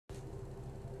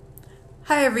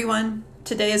Hi everyone,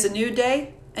 today is a new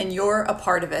day and you're a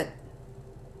part of it.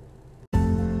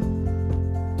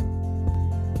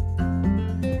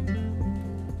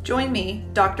 Join me,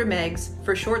 Dr. Megs,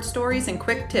 for short stories and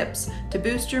quick tips to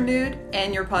boost your mood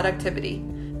and your productivity.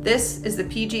 This is the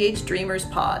PGH Dreamers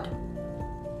Pod.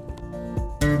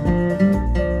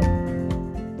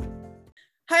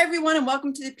 Hi everyone and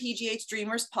welcome to the PGH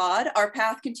Dreamers Pod. Our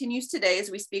path continues today as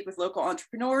we speak with local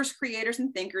entrepreneurs, creators,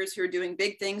 and thinkers who are doing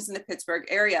big things in the Pittsburgh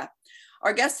area.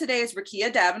 Our guest today is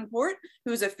Rickia Davenport,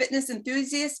 who is a fitness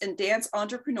enthusiast and dance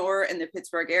entrepreneur in the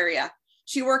Pittsburgh area.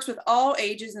 She works with all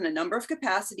ages in a number of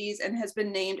capacities and has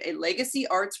been named a Legacy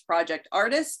Arts Project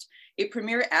Artist, a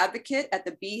premier advocate at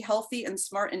the Be Healthy and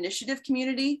Smart Initiative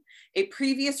community, a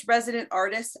previous resident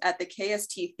artist at the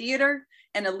KST Theater,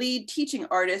 and a lead teaching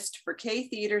artist for K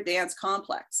Theater Dance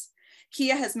Complex.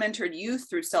 Kia has mentored youth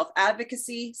through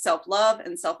self-advocacy, self-love,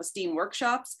 and self-esteem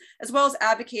workshops, as well as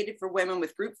advocated for women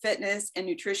with group fitness and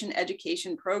nutrition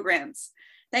education programs.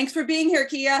 Thanks for being here,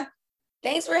 Kia.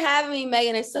 Thanks for having me,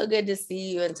 Megan. It's so good to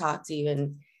see you and talk to you,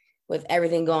 and with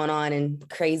everything going on and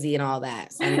crazy and all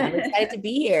that. So I'm excited to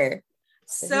be here.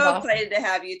 So excited to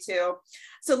have you too.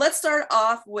 So let's start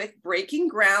off with breaking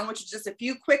ground, which is just a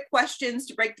few quick questions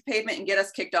to break the pavement and get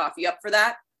us kicked off. You up for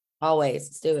that? Always.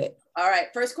 Let's do it. All right.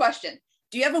 First question.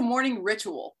 Do you have a morning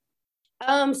ritual?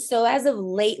 So as of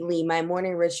lately, my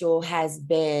morning ritual has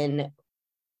been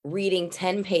reading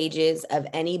 10 pages of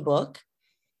any book,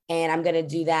 and I'm going to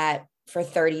do that for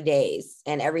 30 days.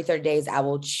 And every 30 days, I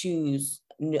will choose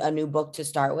a new book to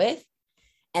start with.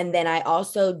 And then I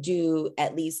also do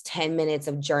at least 10 minutes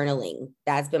of journaling.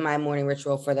 That's been my morning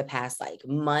ritual for the past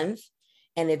month.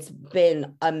 And it's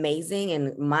been amazing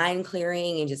and mind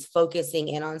clearing and just focusing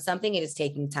in on something and just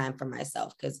taking time for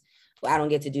myself because I don't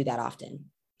get to do that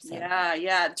often. So.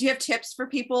 Yeah. Do you have tips for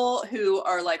people who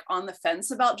are on the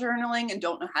fence about journaling and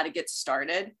don't know how to get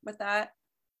started with that?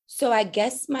 So I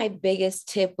guess my biggest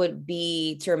tip would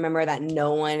be to remember that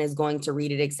no one is going to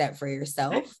read it except for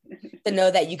yourself, to know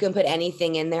that you can put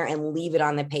anything in there and leave it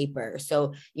on the paper.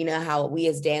 So you know how we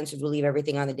as dancers will leave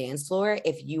everything on the dance floor.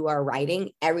 If you are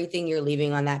writing, everything you're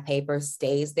leaving on that paper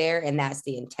stays there. And that's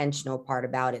the intentional part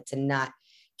about it, to not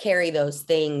carry those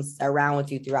things around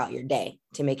with you throughout your day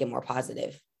to make it more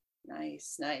positive.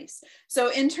 Nice. So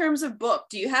in terms of book,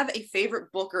 do you have a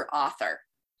favorite book or author?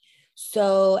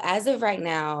 So as of right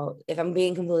now, if I'm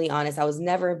being completely honest, I was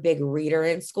never a big reader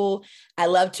in school. I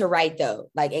love to write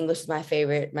though. English is my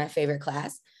favorite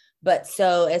class. But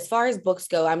so as far as books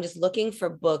go, I'm just looking for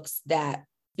books that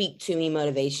speak to me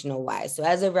motivational wise. So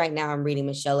as of right now, I'm reading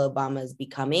Michelle Obama's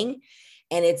Becoming.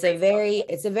 And it's a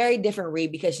very different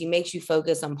read because she makes you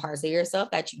focus on parts of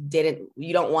yourself that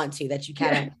you don't want to, that you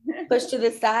kind of push to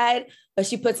the side, but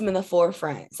she puts them in the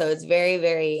forefront. So it's very,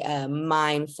 very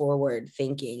mind forward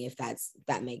thinking, if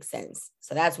that makes sense.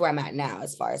 So that's where I'm at now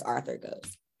as far as Arthur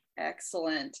goes.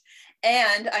 Excellent.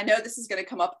 And I know this is going to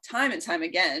come up time and time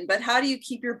again, but how do you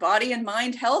keep your body and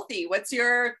mind healthy? What's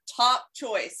your top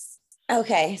choice?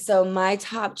 Okay, so my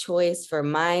top choice for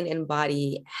mind and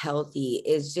body healthy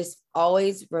is just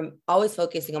always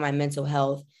focusing on my mental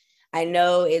health. I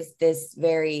know it's this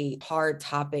very hard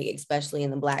topic, especially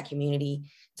in the Black community,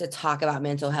 to talk about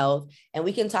mental health. And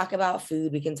we can talk about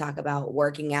food, we can talk about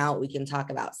working out, we can talk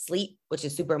about sleep, which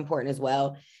is super important as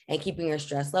well, and keeping your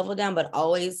stress level down, but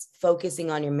always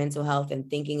focusing on your mental health and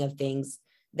thinking of things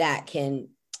that can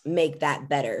make that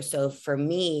better. So for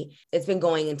me, it's been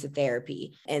going into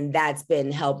therapy, and that's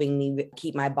been helping me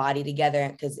keep my body together.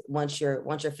 Because once your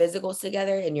physical's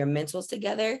together and your mental's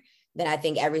together, then I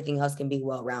think everything else can be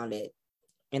well-rounded.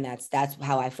 And that's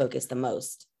how I focus the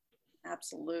most.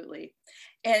 Absolutely.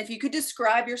 And if you could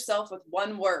describe yourself with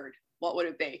one word, what would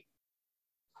it be?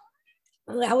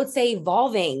 I would say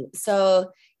evolving. So,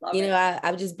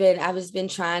 I've just been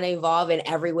trying to evolve in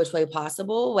every which way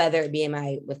possible, whether it be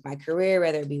with my career,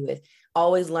 whether it be with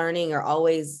always learning or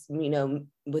always,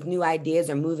 with new ideas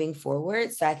or moving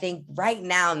forward. So I think right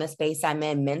now in the space I'm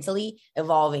in mentally,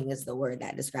 evolving is the word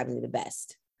that describes me the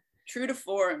best. True to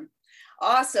form.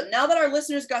 Awesome. Now that our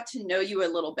listeners got to know you a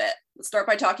little bit, let's start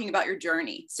by talking about your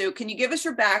journey. So can you give us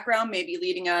your background, maybe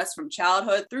leading us from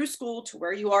childhood through school to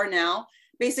where you are now?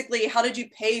 Basically, how did you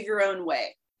pave your own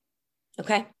way?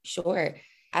 Okay, sure.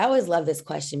 I always love this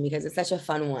question because it's such a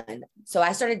fun one. So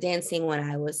I started dancing when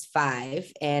I was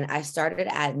 5, and I started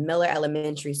at Miller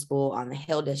Elementary School on the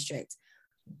Hill District,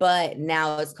 but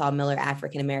now it's called Miller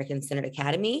African American Centered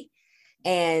Academy.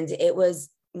 And it was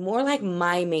more like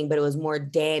miming, but it was more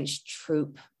dance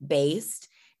troupe based.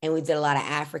 And we did a lot of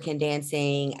African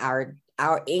dancing. Our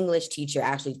English teacher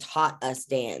actually taught us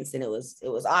dance, and it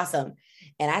was awesome.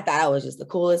 And I thought I was just the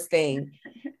coolest thing.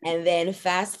 And then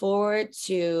fast forward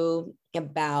to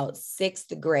about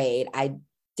 6th grade, I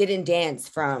didn't dance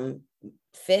from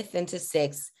 5th into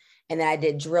 6th. And then I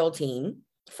did drill team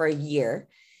for a year,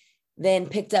 then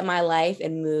picked up my life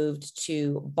and moved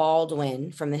to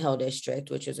Baldwin from the Hill District,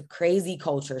 which was a crazy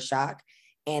culture shock.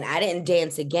 And I didn't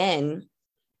dance again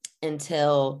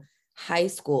until high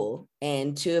school.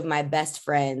 And 2 of my best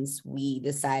friends, we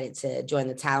decided to join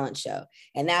the talent show.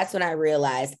 And that's when I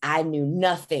realized I knew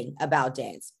nothing about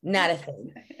dance, not a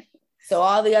thing. So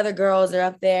all the other girls are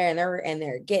up there and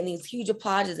they're getting these huge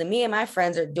applauses. And me and my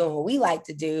friends are doing what we like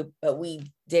to do, but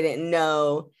we didn't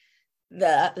know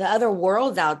the other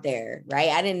worlds out there, right?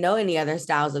 I didn't know any other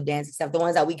styles of dance except the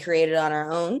ones that we created on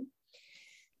our own.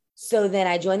 So then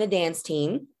I joined the dance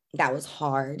team. That was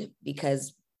hard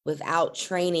because without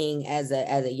training as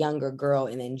a younger girl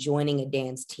and then joining a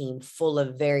dance team full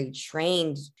of very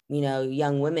trained,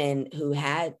 young women who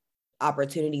had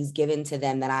opportunities given to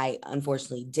them that I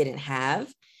unfortunately didn't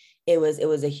have, it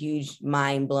was a huge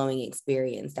mind-blowing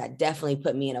experience that definitely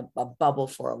put me in a bubble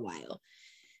for a while.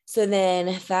 So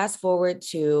then fast forward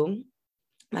to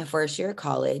my first year of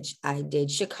college, I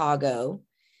did Chicago.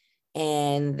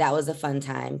 And that was a fun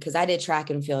time because I did track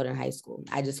and field in high school.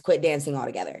 I just quit dancing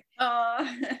altogether.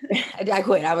 I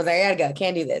quit. I was like, I gotta go.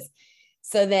 Can't do this.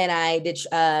 So then I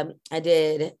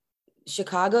did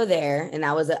Chicago there, and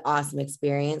that was an awesome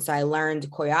experience. So I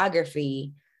learned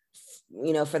choreography,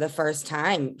 for the first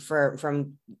time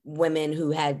from women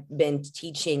who had been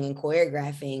teaching and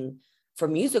choreographing for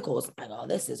musicals. I'm like, oh,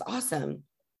 this is awesome.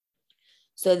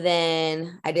 So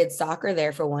then I did soccer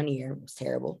there for 1 year. It was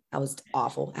terrible. I was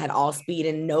awful. I had all speed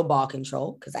and no ball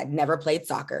control because I'd never played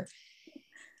soccer.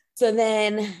 So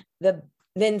then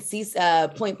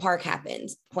Point Park happened.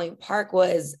 Point Park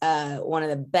was one of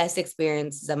the best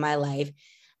experiences of my life.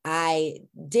 I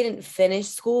didn't finish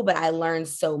school, but I learned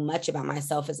so much about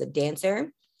myself as a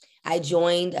dancer. I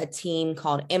joined a team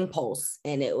called Impulse,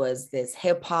 and it was this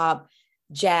hip hop,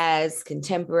 jazz,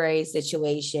 contemporary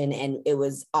situation, and it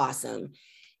was awesome.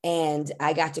 And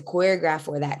I got to choreograph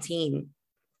for that team.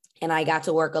 And I got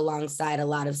to work alongside a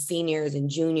lot of seniors and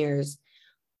juniors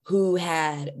who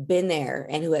had been there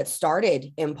and who had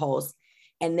started Impulse.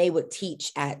 And they would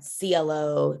teach at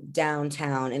CLO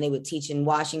downtown, and they would teach in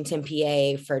Washington,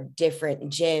 PA for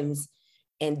different gyms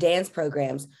and dance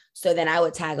programs. So then I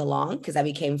would tag along because I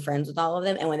became friends with all of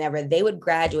them. And whenever they would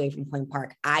graduate from Point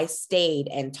Park, I stayed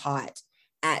and taught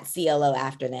at CLO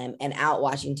after them, and out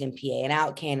Washington, PA, and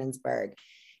out Cannonsburg.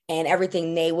 And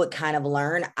everything they would kind of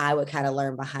learn, I would kind of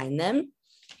learn behind them.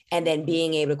 And then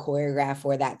being able to choreograph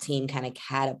for that team kind of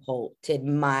catapulted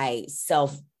my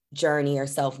self journey or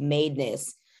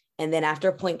self-madeness. And then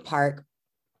after Point Park,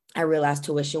 I realized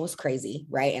tuition was crazy,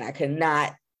 right? And I could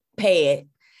not pay it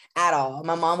at all.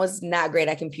 My mom was not great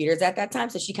at computers at that time,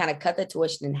 so she kind of cut the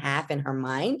tuition in half in her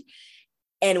mind.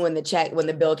 And when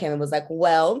the bill came, it was like,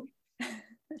 well,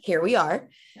 here we are.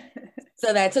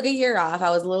 So that took a year off.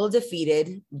 I was a little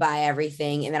defeated by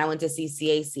everything. And then I went to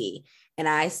CCAC and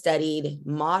I studied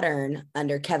modern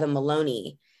under Kevin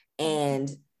Maloney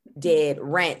and did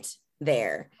Rent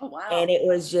there. Oh, wow. And it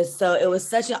was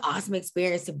such an awesome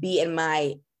experience to be in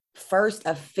my first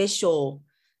official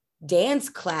dance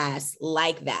class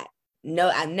like that. No,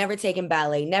 I've never taken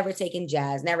ballet, never taken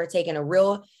jazz, never taken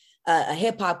a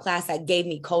hip hop class that gave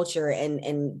me culture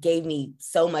and gave me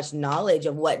so much knowledge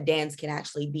of what dance can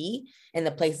actually be and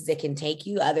the places it can take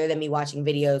you, other than me watching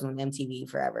videos on MTV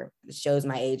forever. It shows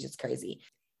my age. It's crazy.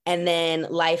 And then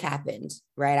life happened,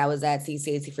 right? I was at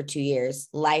CCAC for 2 years.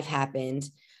 Life happened,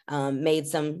 made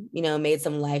some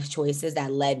life choices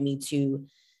that led me to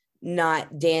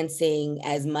not dancing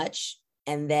as much.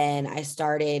 And then I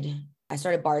started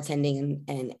bartending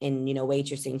and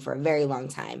waitressing for a very long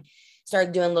time.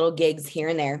 Started doing little gigs here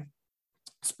and there,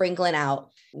 sprinkling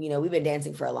out. We've been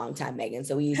dancing for a long time, Megan.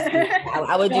 So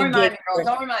I would do gigs.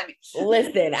 Don't remind me.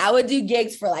 Listen, I would do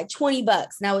gigs for like $20,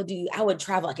 and I would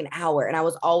travel like an hour. And I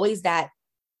was always that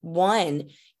one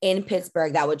in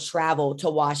Pittsburgh that would travel to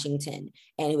Washington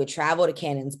and who would travel to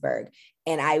Cannonsburg.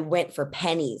 And I went for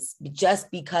pennies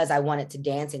just because I wanted to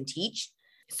dance and teach.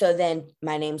 So then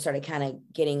my name started kind of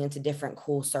getting into different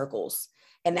cool circles.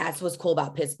 And that's what's cool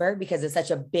about Pittsburgh, because it's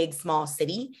such a big, small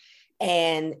city,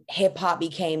 and hip hop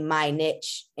became my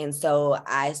niche. And so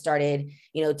I started,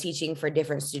 teaching for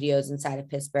different studios inside of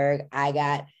Pittsburgh. I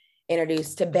got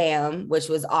introduced to BAM, which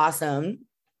was awesome.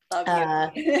 Love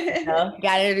you.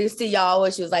 Got introduced to y'all,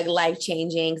 which was like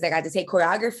life-changing because I got to take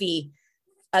choreography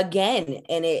again.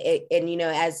 And and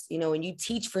as you know, when you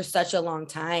teach for such a long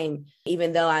time,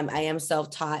 even though I am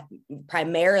self-taught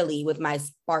primarily with my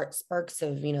sparks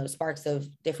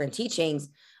of different teachings,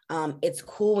 it's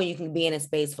cool when you can be in a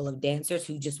space full of dancers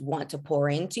who just want to pour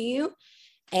into you.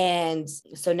 And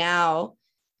so now,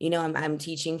 I'm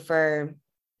teaching for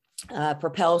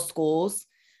Propel schools.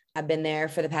 I've been there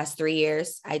for the past 3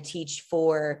 years. I teach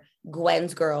for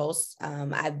Gwen's Girls.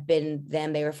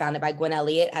 They were founded by Gwen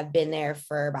Elliott. I've been there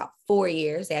for about 4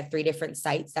 years. They have 3 different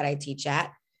sites that I teach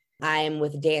at. I am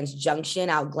with Dance Junction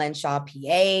out Glenshaw,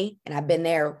 PA. And I've been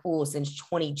there since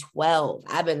 2012.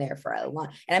 I've been there for a long,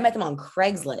 and I met them on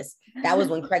Craigslist. That was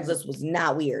when Craigslist was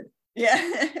not weird. Yeah.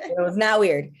 It was not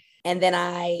weird. And then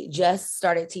I just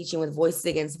started teaching with Voices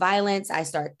Against Violence. I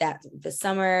start that this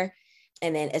summer.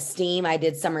 And then Esteem, I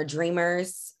did Summer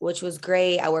Dreamers, which was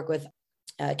great. I work with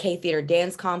KaiFiTT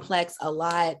Dance Complex a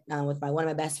lot with one of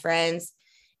my best friends.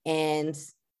 And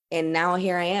now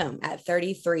here I am at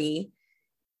 33,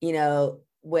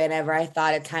 whenever I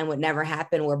thought a time would never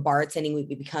happen where bartending would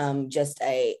become just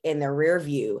in the rear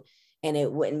view and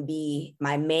it wouldn't be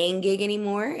my main gig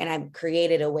anymore. And I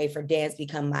created a way for dance to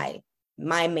become my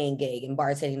main gig, and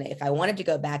bartending. If I wanted to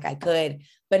go back, I could,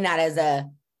 but not as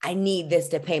I need this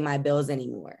to pay my bills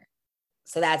anymore.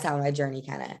 So that's how my journey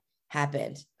kind of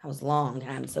happened. I was long,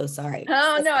 and I'm so sorry.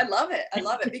 Oh, no, I love it. I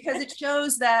love it because it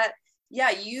shows that, yeah,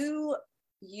 you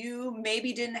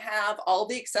maybe didn't have all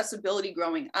the accessibility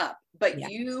growing up,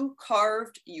 but you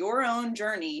carved your own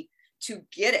journey to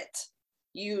get it.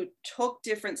 You took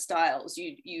different styles.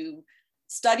 You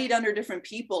studied under different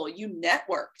people. You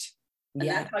networked. And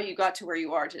that's how you got to where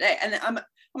you are today. And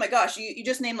oh my gosh, you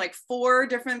just named like 4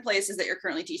 different places that you're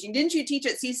currently teaching. Didn't you teach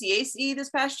at CCAC this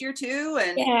past year too?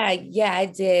 And yeah, I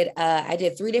did. I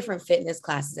did 3 different fitness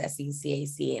classes at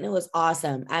CCAC, and it was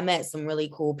awesome. I met some really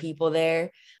cool people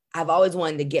there. I've always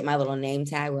wanted to get my little name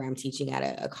tag where I'm teaching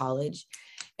at a college.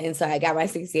 And so I got my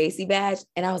CCAC badge,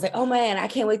 and I was like, oh man, I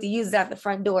can't wait to use it at the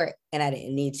front door. And I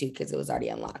didn't need to because it was already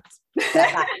unlocked.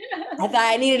 I thought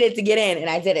I needed it to get in, and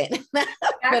I didn't.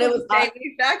 But it was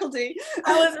faculty.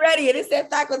 I was ready, and it said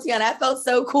faculty on it. I felt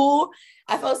so cool.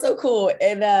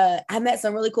 And I met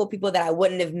some really cool people that I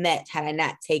wouldn't have met had I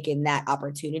not taken that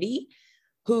opportunity,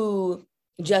 who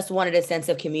just wanted a sense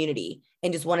of community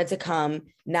and just wanted to come,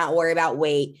 not worry about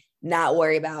weight, not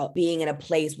worry about being in a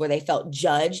place where they felt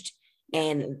judged.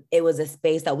 And it was a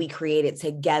space that we created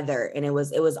together, and it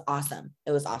was awesome.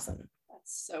 It was awesome.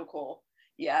 That's so cool.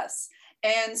 Yes.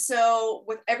 And so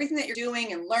with everything that you're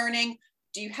doing and learning,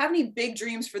 do you have any big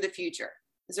dreams for the future?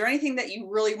 Is there anything that you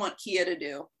really want Kia to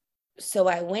do? So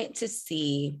I went to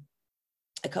see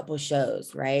a couple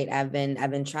shows, right? I've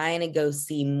been trying to go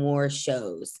see more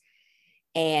shows,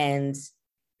 and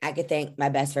I could thank my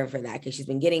best friend for that, because she's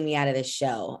been getting me out of this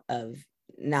shell of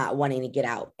not wanting to get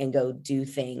out and go do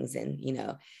things. And,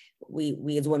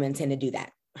 we as women tend to do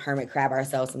that, hermit crab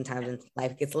ourselves sometimes, and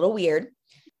life gets a little weird.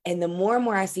 And the more and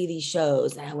more I see these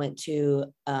shows, I went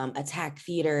to Attack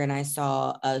Theater, and I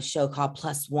saw a show called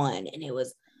Plus One, and it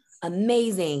was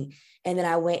amazing. And then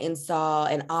I went and saw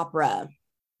an opera,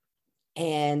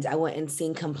 and I went and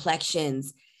seen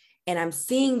Complexions, and I'm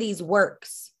seeing these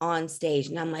works on stage,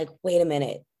 and I'm like, wait a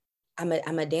minute, I'm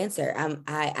a dancer.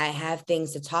 I have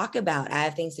things to talk about. I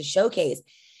have things to showcase.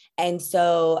 And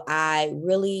so I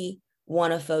really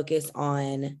want to focus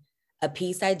on a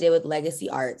piece I did with Legacy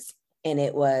Arts, and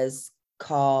it was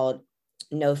called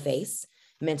No Face.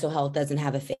 Mental health doesn't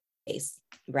have a face,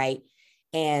 right?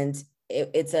 And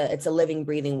it's a living,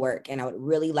 breathing work. And I would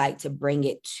really like to bring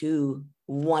it to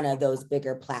one of those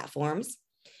bigger platforms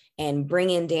and bring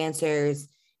in dancers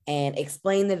and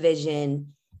explain the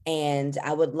vision. And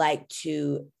I would like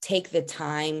to take the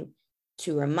time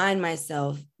to remind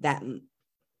myself that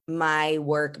my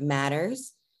work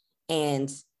matters, and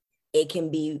it can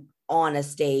be on a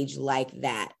stage like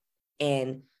that,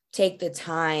 and take the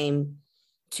time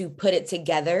to put it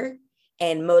together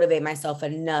and motivate myself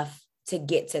enough to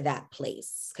get to that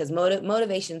place. Because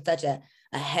motivation is such a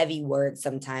heavy word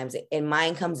sometimes, and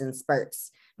mine comes in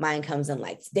spurts. Mine comes in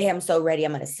like, today I'm so ready,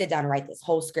 I'm going to sit down and write this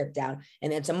whole script down.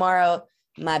 And then tomorrow,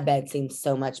 my bed seems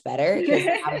so much better because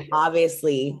I'm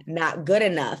obviously not good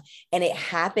enough. And it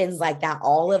happens like that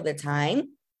all of the time.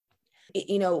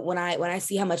 When I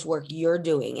see how much work you're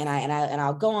doing, and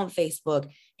I'll go on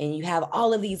Facebook, and you have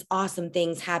all of these awesome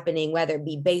things happening, whether it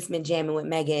be Basement Jamming with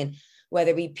Megan,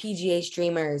 whether it be PGA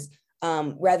Streamers,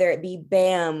 whether it be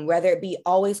BAM, whether it be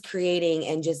always creating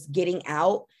and just getting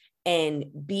out and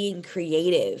being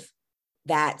creative.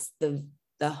 That's the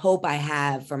hope I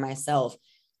have for myself,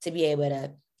 to be able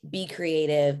to be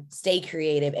creative, stay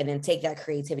creative, and then take that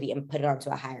creativity and put it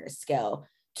onto a higher scale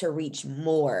to reach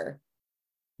more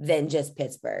than just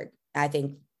Pittsburgh. I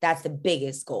think that's the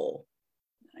biggest goal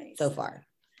so far.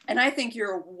 And I think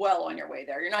you're well on your way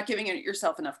there. You're not giving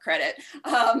yourself enough credit.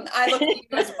 I look at you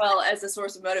as well as a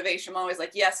source of motivation. I'm always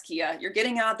like, yes, Kia, you're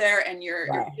getting out there and you're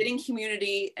getting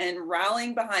community and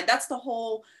rallying behind. That's the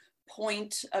whole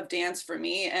point of dance for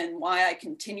me, and why I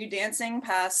continue dancing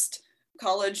past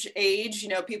college age. You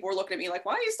know, people were looking at me like,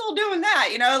 why are you still doing that?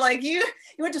 You know, like you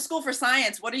went to school for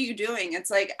science. What are you doing?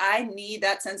 It's like, I need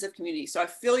that sense of community. So I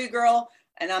feel you, girl,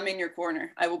 and I'm in your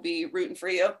corner. I will be rooting for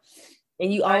you.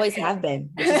 And you always have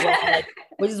been,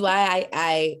 which is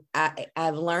why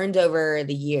I've learned over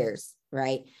the years,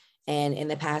 right? And in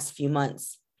the past few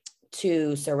months,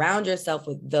 to surround yourself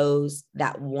with those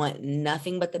that want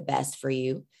nothing but the best for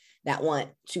you, that want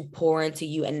to pour into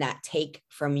you and not take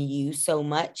from you so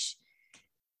much,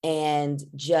 and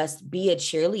just be a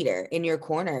cheerleader in your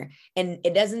corner. And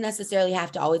it doesn't necessarily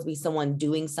have to always be someone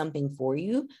doing something for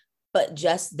you, but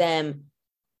just them,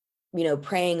 you know,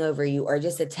 praying over you, or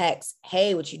just a text,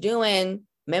 hey, what you doing?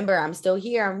 Remember, I'm still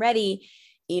here. I'm ready,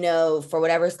 you know, for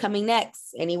whatever's coming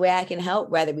next. Any way I can help,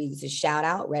 whether it be just a shout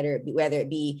out, whether it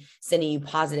be sending you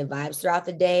positive vibes throughout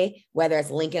the day, whether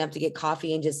it's linking up to get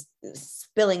coffee and just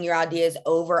spilling your ideas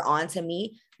over onto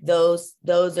me. Those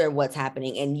are what's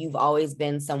happening. And you've always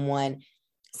been someone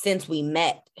since we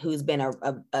met who's been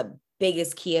a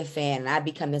biggest Kia fan, and I've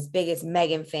become this biggest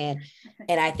Megan fan.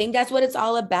 And I think that's what it's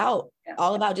all about.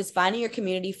 All about just finding your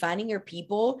community, finding your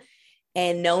people,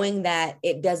 and knowing that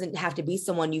it doesn't have to be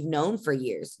someone you've known for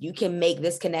years. You can make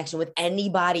this connection with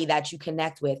anybody that you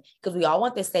connect with, because we all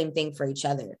want the same thing for each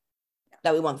other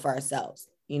that we want for ourselves,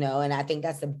 you know? And I think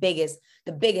that's the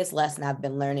biggest lesson I've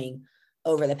been learning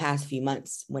over the past few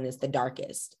months when it's the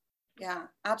darkest. Yeah,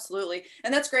 absolutely.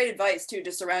 And that's great advice too,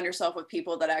 to surround yourself with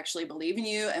people that actually believe in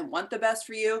you and want the best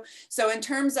for you. So in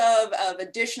terms of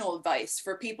additional advice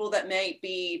for people that may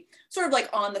be sort of like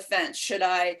on the fence, should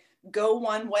I go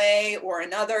one way or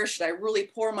another? Should I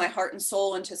really pour my heart and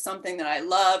soul into something that I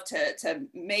love to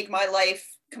make my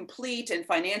life complete and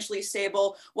financially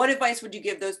stable? What advice would you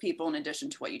give those people in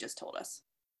addition to what you just told us?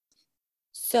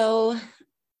 So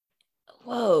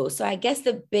I guess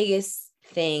the biggest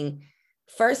thing,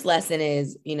 first lesson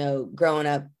is, you know, growing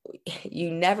up, you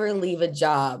never leave a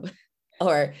job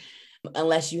or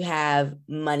unless you have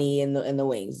money in the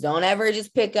wings. Don't ever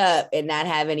just pick up and not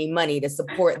have any money to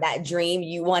support that dream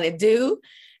you want to do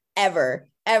ever.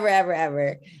 You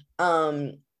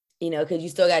know, because you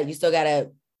still got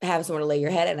to have somewhere to lay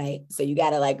your head at night. So you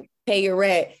got to like pay your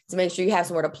rent to make sure you have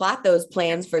somewhere to plot those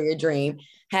plans for your dream,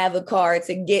 have a car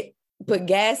to put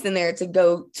gas in there to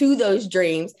go to those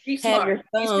dreams. Be smart. Have your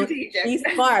phone, be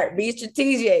smart, be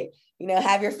strategic, you know,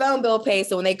 have your phone bill paid.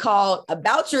 So when they call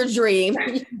about your dream,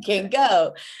 you can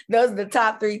go. Those are the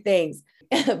top 3 things.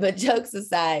 But jokes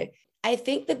aside, I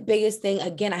think the biggest thing,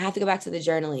 again, I have to go back to the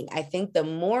journaling. I think the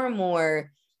more and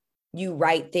more you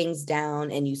write things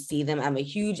down and you see them, I'm a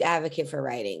huge advocate for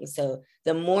writing. So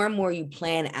the more and more you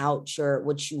plan out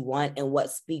what you want and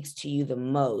what speaks to you the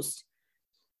most,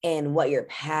 and what you're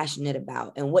passionate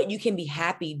about and what you can be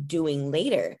happy doing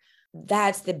later.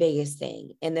 That's the biggest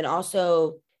thing. And then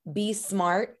also be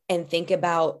smart and think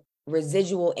about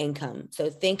residual income.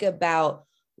 So think about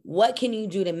what can you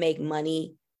do to make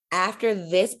money after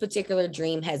this particular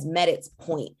dream has met its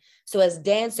point. So as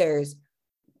dancers,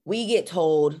 we get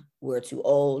told we're too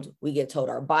old. We get told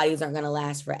our bodies aren't going to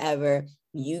last forever.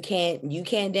 You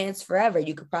can't dance forever.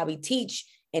 You could probably teach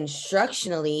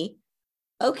instructionally.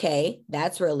 Okay,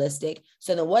 that's realistic.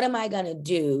 So then what am I going to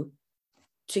do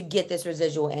to get this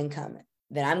residual income?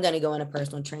 Then I'm going to go into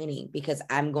personal training because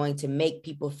I'm going to make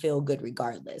people feel good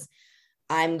regardless.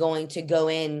 I'm going to go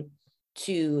in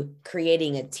to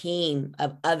creating a team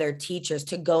of other teachers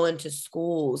to go into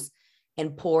schools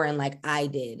and pour in like I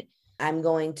did. I'm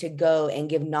going to go and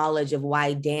give knowledge of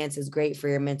why dance is great for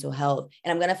your mental health.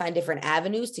 And I'm going to find different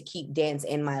avenues to keep dance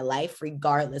in my life,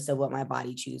 regardless of what my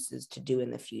body chooses to do in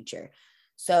the future.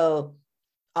 So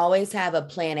always have a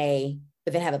plan A,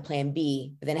 but then have a plan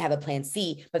B, but then have a plan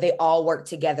C, but they all work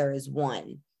together as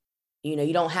one. You know,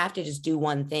 you don't have to just do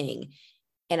one thing.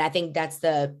 And I think that's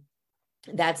the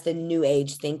new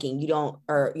age thinking. You don't,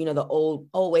 or, you know, the old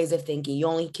ways of thinking. You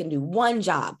only can do one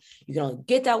job. You can only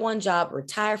get that one job,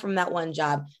 retire from that one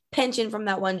job, pension from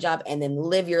that one job, and then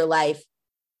live your life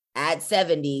at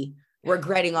 70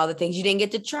 regretting all the things you didn't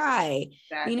get to try.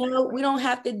 Exactly. You know, we don't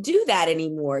have to do that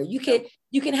anymore. You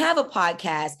can have a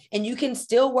podcast and you can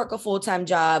still work a full-time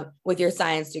job with your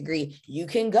science degree. You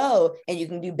can go and you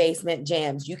can do basement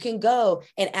jams. You can go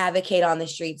and advocate on the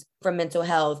streets for mental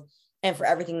health and for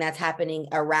everything that's happening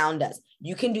around us.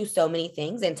 You can do so many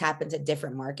things and tap into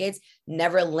different markets.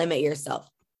 Never limit yourself.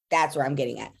 That's where I'm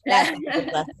getting at. That's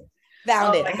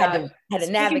found it. I had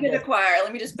to navigate. Speaking to the choir,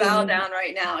 let me just bow down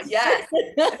right now. Yes.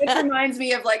 This reminds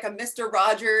me of like a Mr.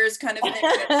 Rogers kind of thing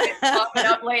that's been popping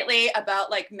up lately about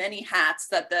like many hats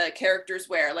that the characters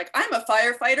wear. Like, I'm a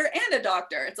firefighter and a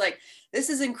doctor. It's like,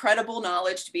 this is incredible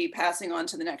knowledge to be passing on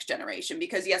to the next generation,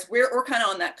 because yes, we're kind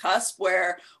of on that cusp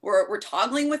where we're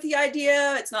toggling with the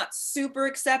idea. It's not super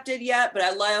accepted yet, but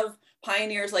I love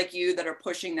pioneers like you that are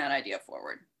pushing that idea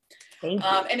forward.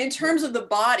 And in terms of the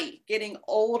body getting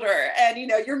older, and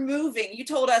you're moving, you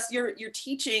told us you're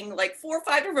teaching like 4 or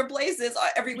 5 different places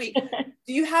every week.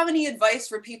 Do you have any advice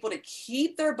for people to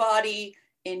keep their body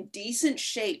in decent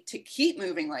shape, to keep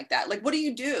moving like that? Like, what do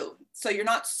you do so you're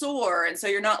not sore, and so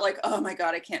you're not like, oh my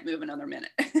God, I can't move another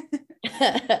minute?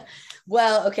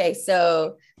 Well, okay,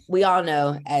 so we all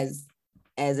know as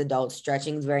adults,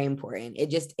 stretching is very important. It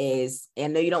just is. I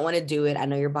know you don't want to do it. I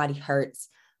know your body hurts.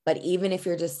 But even if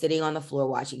you're just sitting on the floor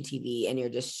watching TV and you're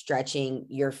just stretching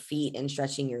your feet and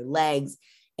stretching your legs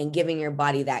and giving your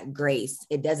body that grace,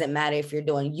 it doesn't matter if you're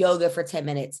doing yoga for 10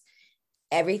 minutes,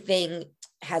 everything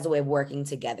has a way of working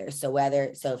together. So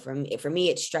for me,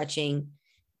 it's stretching,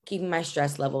 keeping my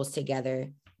stress levels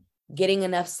together, getting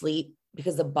enough sleep,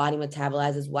 because the body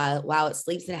metabolizes while it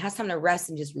sleeps, and it has time to rest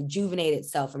and just rejuvenate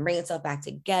itself and bring itself back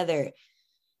together.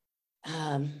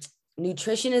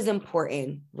 Nutrition is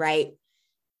important, right?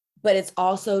 But it's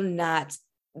also not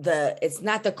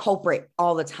the culprit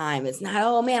all the time. It's not,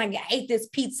 oh man, I ate this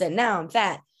pizza, now I'm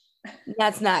fat.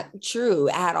 That's not true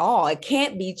at all. It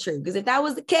can't be true, because if that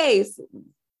was the case,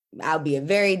 I'll be a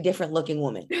very different looking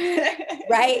woman,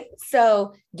 right?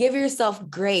 So give yourself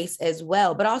grace as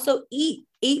well, but also eat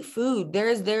food.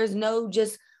 There's no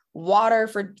just water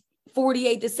for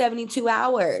 48 to 72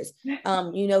 hours.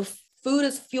 Food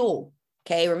is fuel.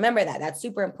 Okay. Remember that. That's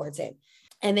super important.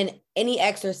 And then any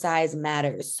exercise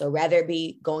matters. So rather it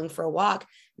be going for a walk,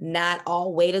 not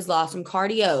all weight is lost from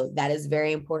cardio. That is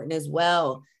very important as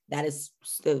well. That is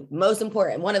the most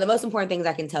important. One of the most important things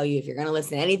I can tell you, if you're going to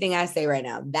listen to anything I say right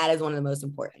now, that is one of the most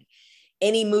important.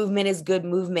 Any movement is good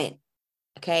movement.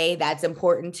 Okay. That's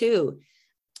important too.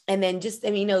 And then just,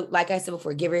 like I said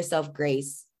before, give yourself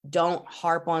grace. Don't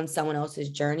harp on someone else's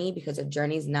journey, because the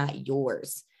journey is not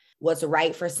yours. What's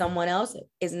right for someone else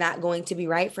is not going to be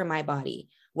right for my body.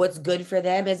 What's good for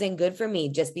them isn't good for me.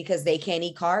 Just because they can't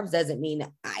eat carbs doesn't mean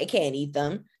I can't eat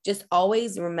them. Just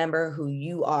always remember who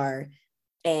you are.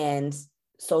 And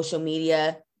social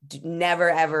media, never,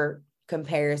 ever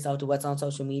compare yourself to what's on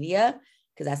social media,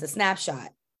 because that's a snapshot.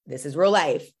 This is real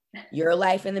life. Your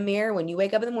life in the mirror when you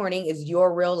wake up in the morning is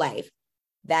your real life.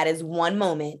 That is one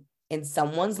moment in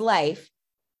someone's life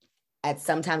at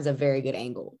sometimes a very good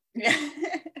angle.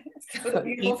 With a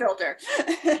beautiful filter.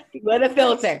 With a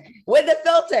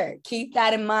filter. Keep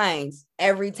that in mind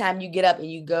every time you get up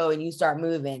and you go and you start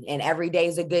moving, and every day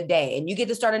is a good day, and you get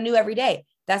to start anew every day.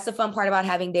 That's the fun part about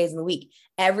having days in the week.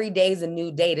 Every day is a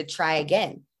new day to try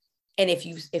again. And if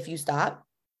you stop,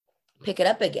 pick it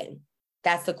up again.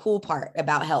 That's the cool part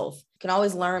about health. You can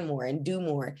always learn more and do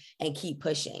more and keep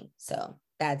pushing. So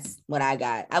that's what I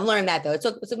got. I've learned that though. It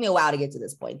took me a while to get to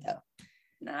this point though.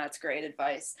 No, that's great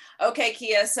advice. Okay,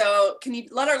 Kia. So can you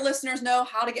let our listeners know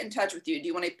how to get in touch with you? Do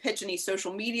you want to pitch any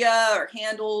social media or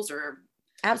handles or?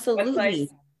 Absolutely. Websites?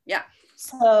 Yeah.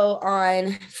 So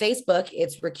on Facebook,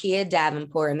 it's Rickia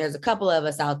Davenport, and there's a couple of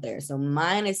us out there. So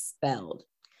mine is spelled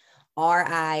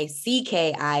Rickia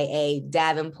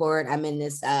Davenport. I'm in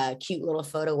this cute little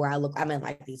photo where I'm in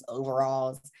like these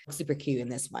overalls, super cute in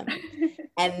this one.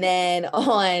 And then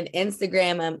on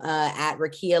Instagram, I'm at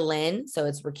Rickia Lynn. So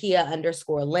it's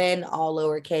Rickia_Lynn, all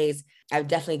lowercase. I've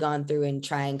definitely gone through and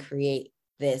try and create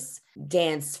this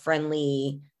dance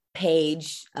friendly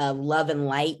page of love and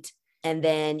light. And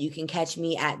then you can catch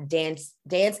me at Dance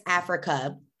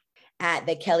Africa at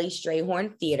the Kelly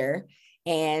Strayhorn Theater.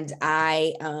 And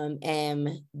I am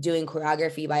doing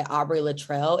choreography by Aubrey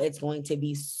Luttrell. It's going to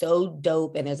be so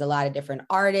dope. And there's a lot of different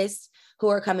artists who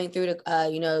are coming through to,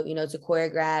 to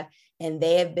choreograph. And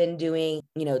they have been doing,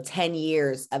 10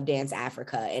 years of Dance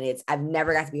Africa. And I've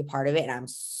never got to be a part of it. And I'm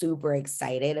super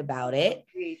excited about it.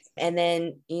 Great. And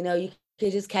then, you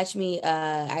could just catch me.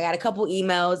 I got a couple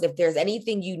emails. If there's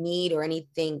anything you need or any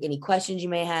questions you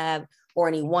may have or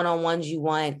any one-on-ones you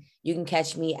want, you can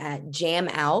catch me at Jam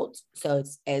Out. So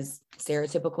it's as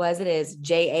stereotypical as it is,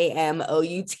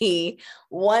 JAMOUT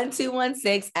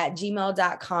 1216 at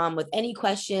gmail.com with any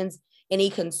questions, any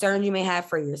concerns you may have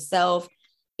for yourself.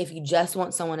 If you just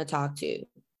want someone to talk to,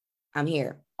 I'm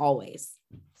here always.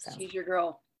 So. She's your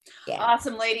girl. Yeah.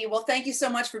 Awesome, lady. Well, thank you so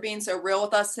much for being so real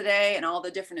with us today and all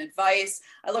the different advice.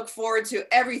 I look forward to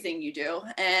everything you do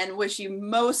and wish you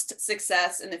most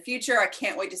success in the future. I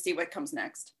can't wait to see what comes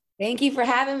next. Thank you for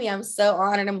having me. I'm so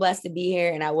honored and blessed to be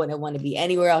here, and I wouldn't want to be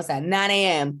anywhere else at 9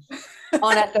 a.m.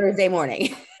 on a Thursday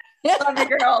morning. Love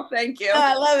you, girl. Thank you.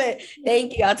 I love it.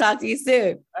 Thank you. I'll talk to you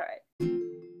soon. All right.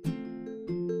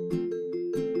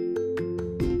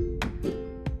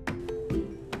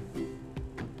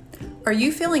 Are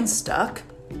you feeling stuck?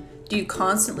 Do you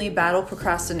constantly battle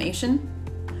procrastination?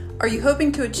 Are you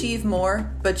hoping to achieve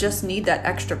more, but just need that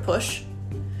extra push?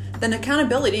 Then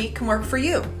accountability can work for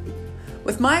you.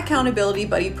 With my Accountability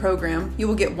Buddy program, you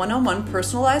will get one-on-one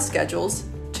personalized schedules,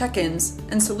 check-ins,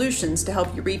 and solutions to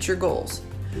help you reach your goals.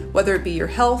 Whether it be your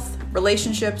health,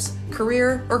 relationships,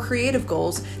 career, or creative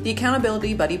goals, the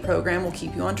Accountability Buddy program will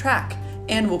keep you on track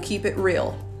and will keep it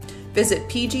real. Visit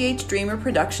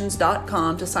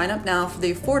pghdreamerproductions.com to sign up now for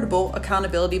the affordable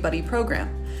Accountability Buddy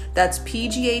program. That's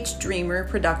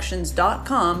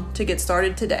pghdreamerproductions.com to get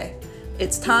started today.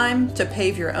 It's time to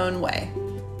pave your own way.